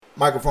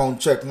Microphone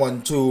check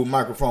 1 2.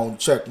 Microphone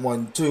check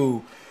 1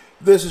 2.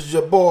 This is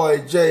your boy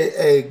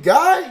J.A.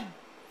 Guy,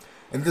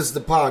 and this is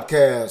the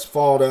podcast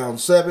Fall Down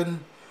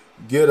 7,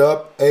 Get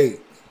Up 8.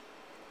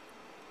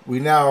 We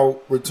now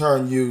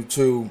return you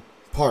to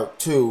part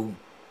 2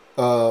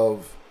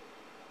 of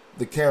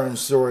the Karen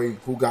story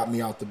who got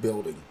me out the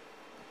building.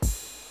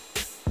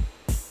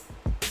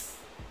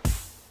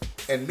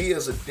 And me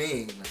as a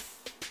dean,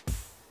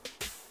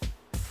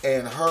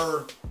 and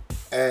her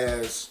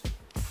as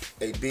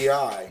a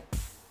BI,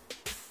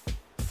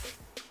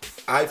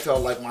 I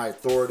felt like my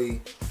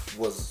authority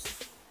was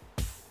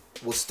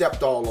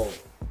stepped all over,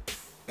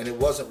 and it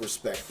wasn't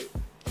respected.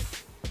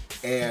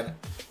 And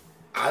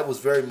I was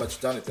very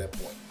much done at that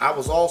point. I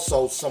was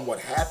also somewhat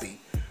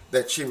happy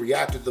that she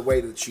reacted the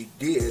way that she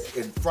did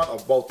in front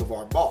of both of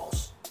our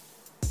boss.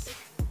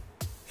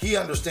 He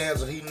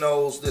understands and he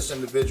knows this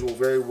individual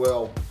very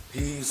well.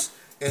 He's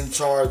in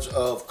charge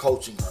of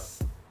coaching her.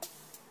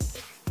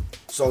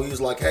 So he's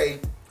like,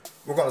 hey,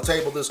 we're going to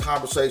table this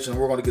conversation.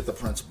 We're going to get the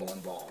principal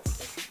involved.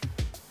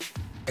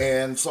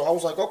 And so I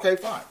was like, okay,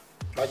 fine.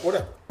 Like,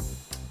 whatever.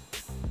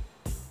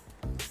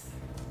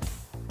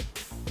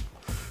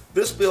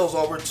 This spills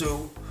over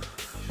to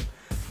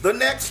the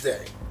next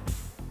day.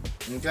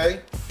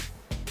 Okay?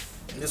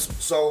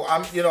 So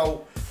I'm,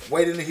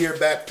 waiting to hear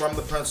back from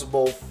the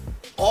principal.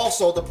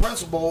 Also, the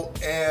principal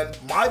and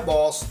my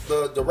boss,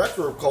 the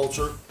director of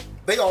culture,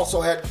 they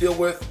also had to deal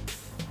with,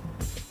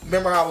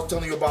 remember how I was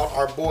telling you about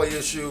our boy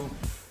issue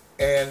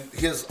and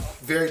his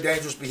very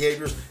dangerous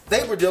behaviors?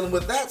 They were dealing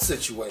with that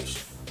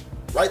situation,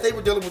 right? They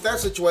were dealing with that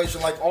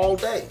situation like all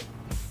day.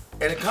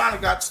 And it kind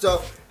of got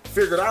stuff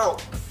figured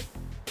out,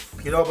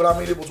 but I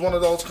mean, it was one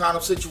of those kind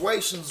of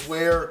situations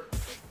where,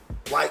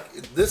 like,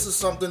 this is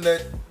something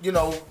that,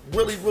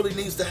 really, really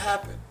needs to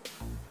happen.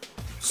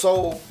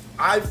 So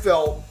I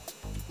felt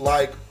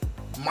like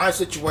my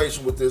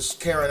situation with this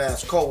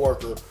Karen-ass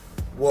coworker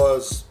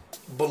was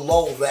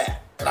below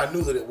that. And I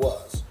knew that it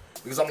was,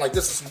 because I'm like,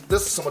 this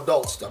is some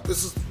adult stuff.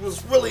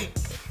 Was really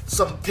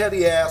some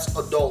petty ass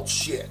adult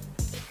shit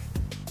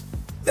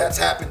that's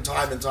happened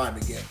time and time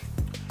again.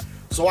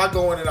 So I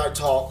go in and I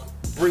talk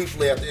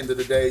briefly at the end of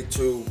the day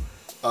to,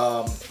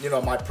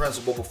 my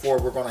principal before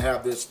we're going to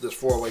have this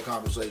four-way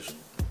conversation.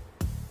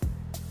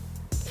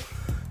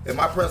 And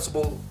my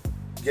principal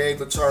gave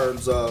the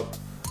terms of,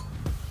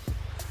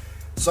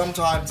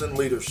 sometimes in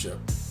leadership,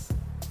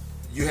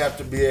 you have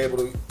to be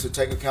able to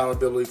take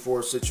accountability for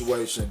a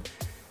situation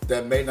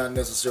that may not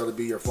necessarily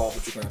be your fault,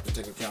 but you're going to have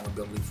to take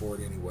accountability for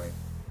it anyway.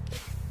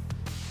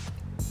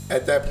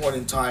 At that point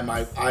in time,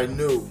 I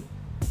knew,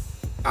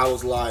 I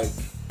was like,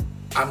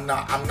 I'm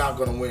not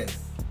going to win.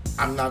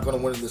 I'm not going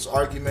to win in this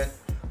argument.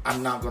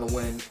 I'm not going to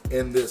win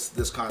in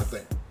this kind of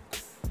thing.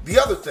 The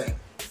other thing,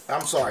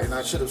 I'm sorry, and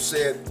I should have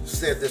said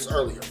this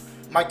earlier.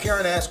 My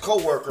Karen-ass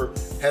coworker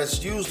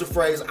has used the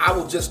phrase, I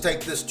will just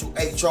take this to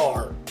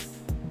HR,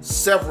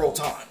 several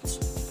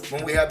times.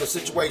 When we had the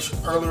situation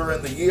earlier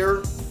in the year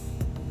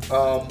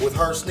with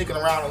her sneaking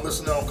around and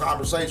listening on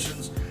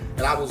conversations,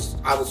 and I was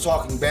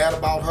talking bad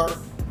about her,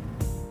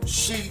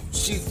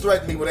 she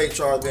threatened me with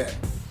HR then.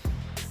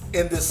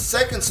 In this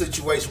second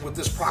situation with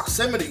this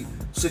proximity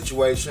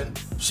situation,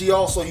 she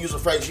also used the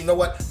phrase, you know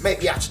what,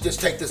 maybe I should just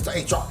take this to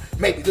HR.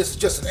 Maybe this is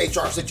just an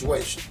HR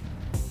situation.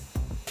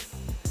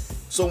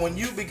 So when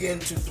you begin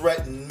to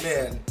threaten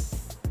men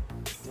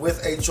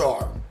with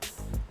HR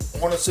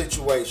on a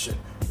situation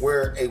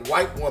where a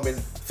white woman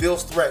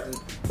feels threatened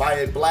by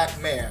a black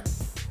man,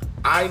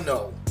 I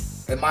know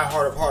in my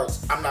heart of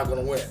hearts, I'm not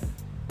going to win.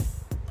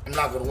 I'm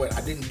not going to win.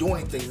 I didn't do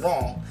anything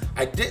wrong.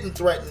 I didn't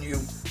threaten you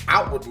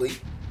outwardly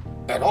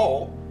at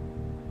all.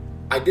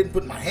 I didn't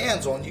put my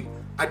hands on you.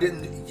 I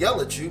didn't yell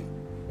at you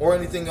or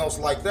anything else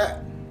like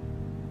that.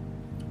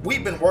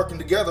 We've been working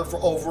together for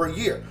over a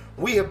year.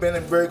 We have been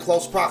in very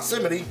close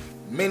proximity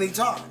many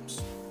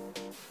times.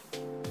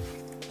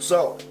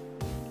 So,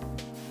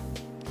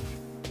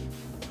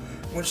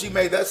 when she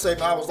made that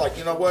statement, I was like,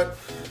 you know what?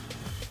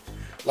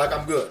 Like,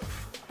 I'm good.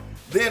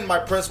 Then my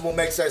principal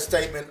makes that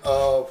statement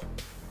of,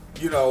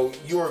 you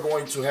are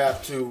going to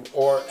have to,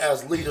 or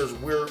as leaders,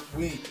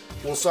 we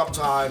will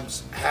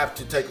sometimes have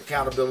to take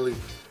accountability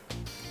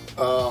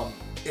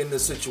in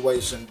this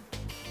situation,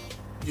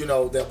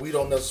 that we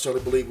don't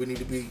necessarily believe we need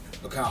to be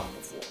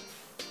accountable for.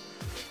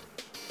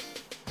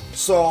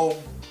 So,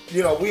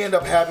 we end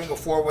up having a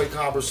four-way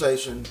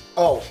conversation.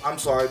 Oh, I'm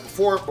sorry.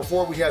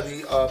 Before we had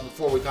the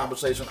four-way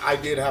conversation, I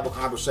did have a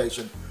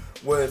conversation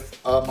with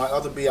my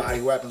other BI,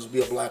 who happens to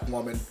be a black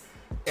woman,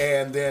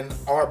 and then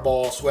our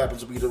boss, who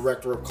happens to be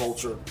director of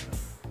culture.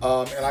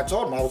 And I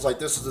told him, I was like,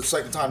 this is the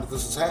second time that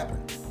this has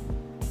happened.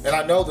 And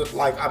I know that,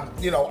 like,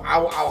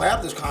 I'll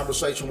have this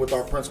conversation with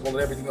our principal and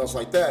everything else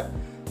like that,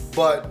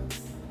 but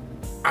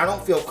I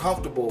don't feel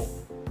comfortable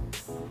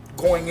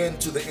going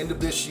into the end of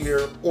this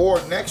year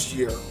or next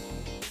year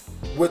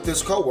with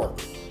this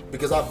coworker,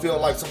 because I feel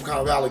like some kind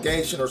of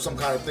allegation or some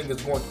kind of thing is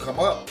going to come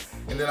up.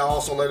 And then I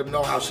also let him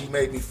know how she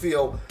made me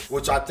feel,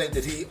 which I think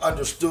that he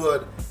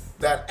understood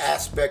that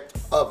aspect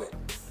of it.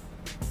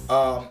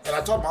 And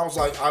I told him, I was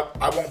like,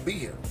 I won't be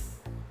here.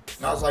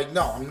 And I was like,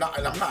 no, I'm not.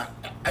 And I'm not.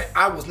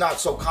 I was not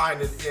so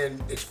kind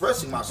in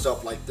expressing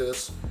myself like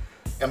this.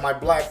 And my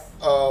black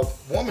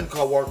woman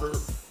coworker,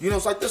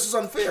 it's like, this is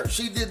unfair.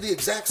 She did the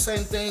exact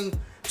same thing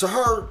to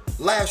her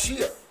last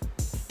year.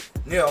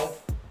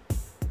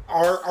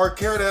 Our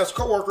Karen ass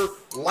coworker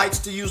likes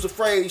to use the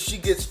phrase, she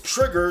gets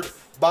triggered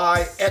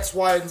by X,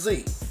 Y, and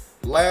Z.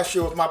 Last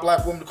year with my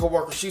black woman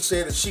coworker, she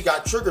said that she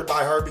got triggered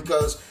by her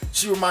because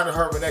she reminded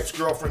her of an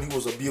ex-girlfriend who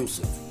was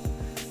abusive.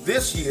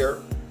 This year,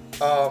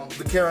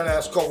 the Karen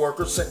ass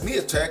coworker sent me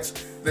a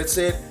text that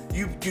said,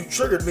 you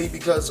triggered me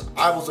because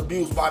I was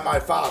abused by my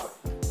father,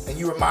 and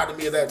you reminded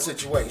me of that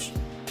situation.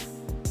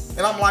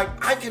 And I'm like,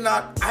 I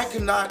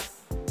cannot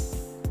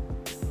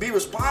be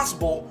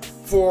responsible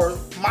for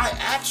my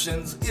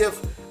actions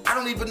if I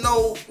don't even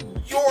know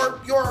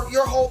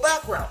your whole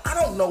background. I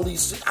don't know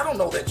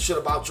that shit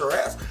about your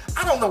ass.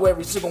 I don't know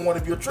every single one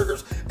of your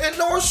triggers, and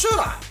nor should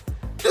I.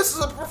 This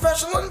is a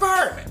professional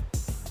environment.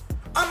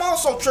 I'm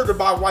also triggered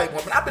by white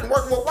women. I've been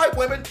working with white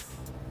women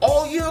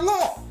all year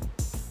long.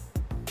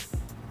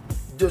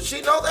 Does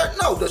she know that?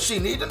 No. Does she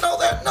need to know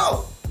that?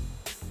 No.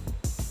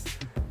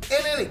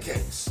 In any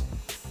case,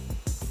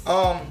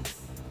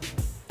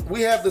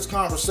 we have this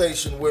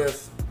conversation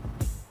with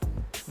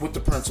the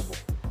principal,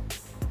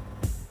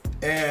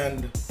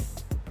 and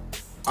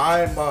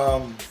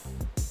I'm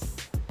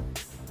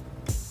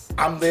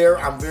there.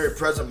 I'm very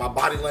present. My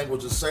body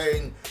language is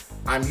saying,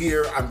 I'm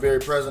here. I'm very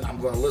present. I'm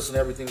going to listen to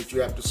everything that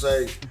you have to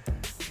say.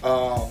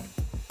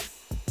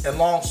 And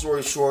long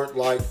story short,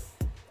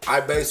 I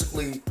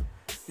basically,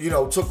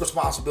 took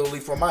responsibility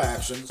for my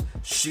actions.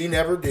 She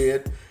never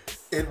did.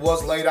 It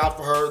was laid out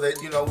for her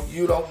that,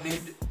 you don't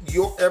need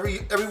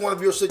every one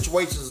of your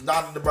situations is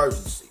not an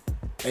emergency,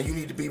 and you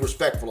need to be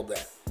respectful of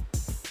that.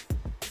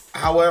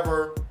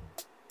 However,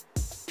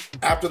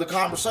 after the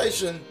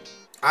conversation,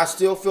 I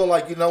still feel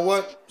like, you know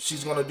what?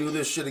 She's going to do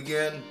this shit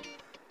again,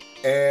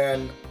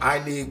 and I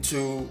need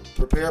to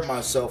prepare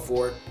myself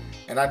for it,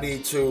 and I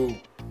need to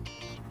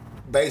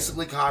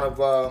basically kind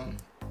of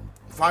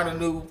find a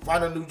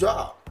new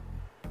job,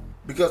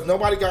 because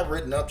nobody got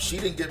written up. She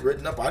didn't get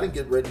written up. I didn't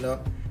get written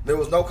up. There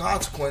was no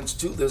consequence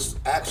to this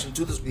action,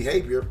 to this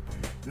behavior.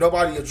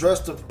 Nobody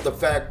addressed the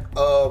fact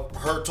of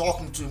her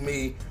talking to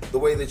me the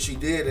way that she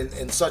did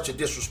in such a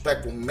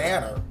disrespectful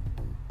manner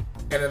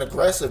and an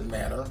aggressive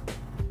manner.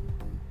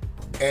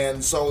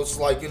 And so it's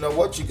like, you know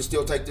what? She can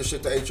still take this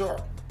shit to HR.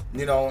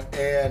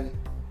 And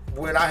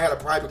when I had a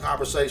private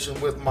conversation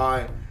with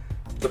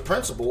the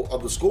principal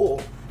of the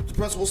school, the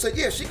principal said,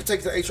 yeah, she could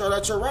take it to HR.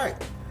 That's her right.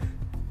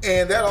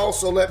 And that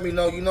also let me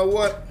know, you know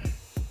what?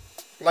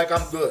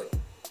 I'm good.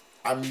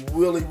 I'm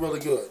really, really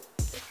good.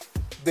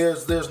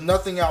 There's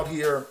nothing out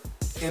here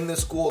in this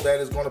school that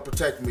is going to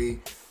protect me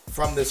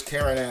from this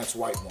Karen ass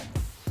white woman.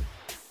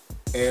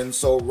 And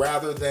so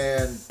rather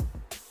than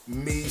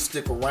me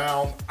stick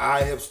around,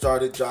 I have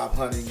started job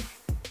hunting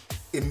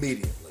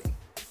immediately.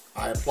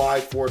 I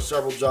applied for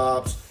several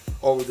jobs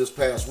over this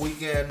past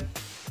weekend,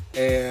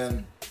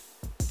 and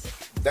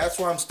that's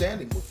where I'm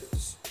standing with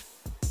this.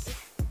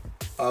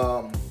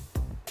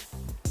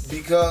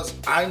 Because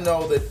I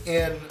know that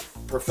in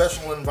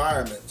professional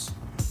environments,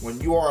 when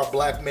you are a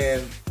black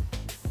man,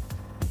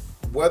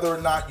 whether or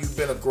not you've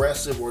been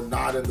aggressive or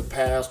not in the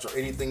past or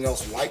anything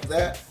else like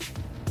that,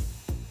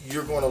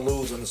 you're going to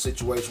lose in a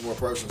situation where a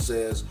person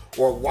says,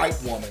 or a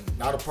white woman,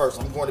 not a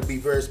person, I'm going to be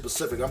very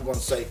specific, I'm going to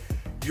say,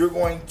 you're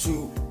going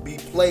to be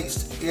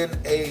placed in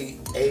a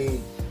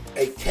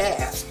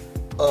cast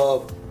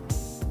of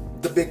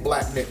the big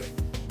black nigga.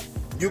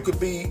 You could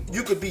be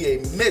a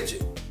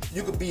midget.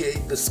 You could be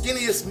the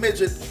skinniest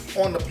midget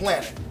on the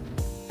planet.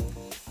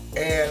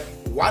 And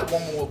white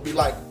woman will be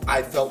like,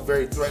 I felt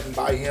very threatened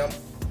by him,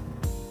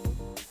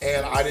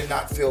 and I did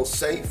not feel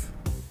safe.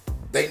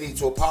 They need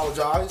to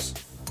apologize.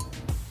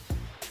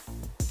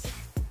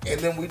 And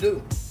then we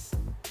do.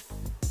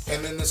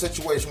 And then the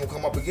situation will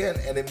come up again,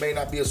 and it may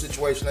not be a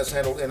situation that's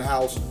handled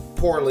in-house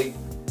poorly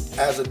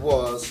as it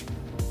was.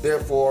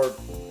 Therefore,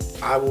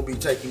 I will be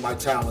taking my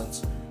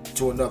talents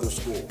to another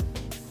school.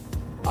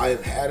 I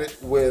have had it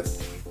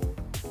with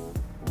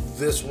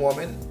this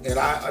woman, and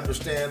I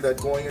understand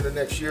that going into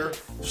next year,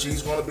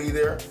 she's going to be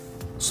there.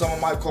 Some of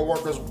my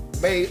coworkers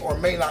may or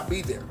may not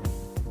be there.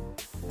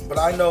 But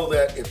I know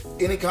that if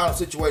any kind of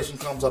situation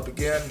comes up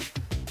again,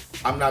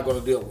 I'm not going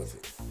to deal with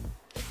it.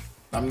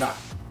 I'm not.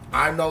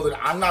 I know that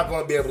I'm not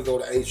going to be able to go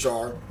to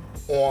HR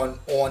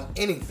on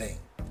anything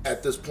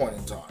at this point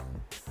in time.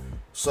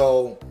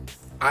 So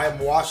I am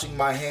washing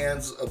my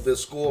hands of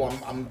this school.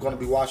 I'm going to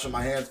be washing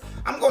my hands.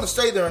 I'm going to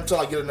stay there until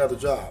I get another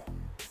job.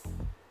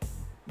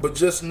 But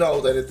just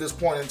know that at this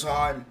point in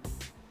time,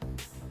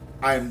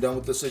 I am done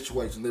with the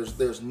situation.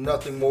 There's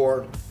nothing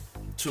more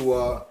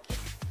to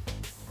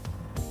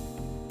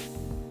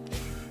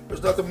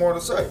there's nothing more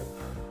to say.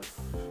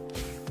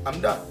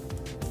 I'm done.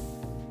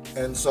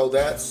 And so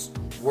that's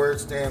where it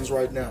stands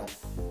right now.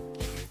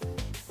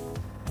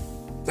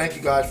 Thank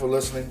you guys for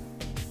listening.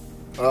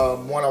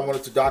 One, I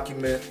wanted to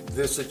document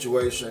this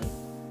situation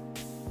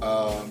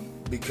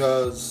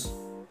because,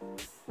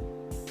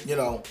 you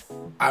know,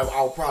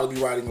 I'll probably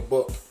be writing a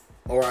book,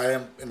 or I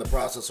am in the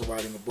process of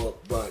writing a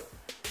book, but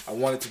I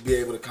wanted to be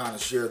able to kind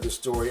of share this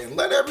story and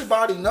let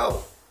everybody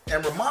know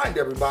and remind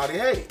everybody,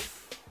 hey,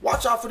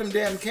 watch out for them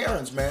damn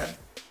Karens, man.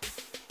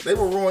 They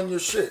will ruin your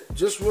shit.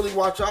 Just really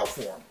watch out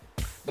for them.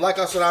 But like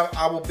I said,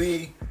 I will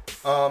be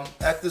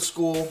at this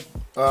school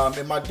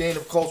in my Dean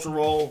of Culture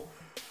role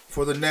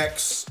for the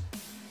next,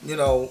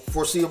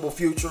 foreseeable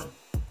future.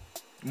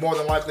 More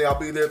than likely, I'll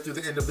be there through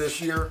the end of this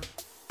year.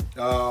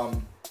 But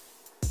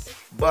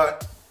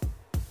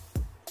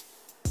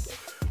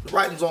the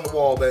writing's on the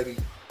wall, baby.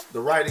 The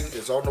writing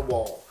is on the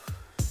wall.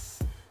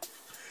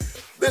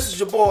 This is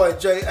your boy,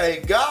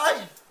 J.A.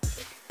 Guy.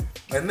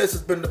 And this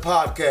has been the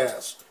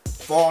podcast.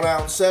 Fall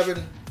down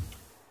 7,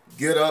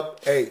 get up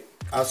 8.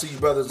 I'll see you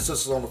brothers and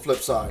sisters on the flip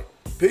side.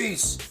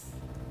 Peace.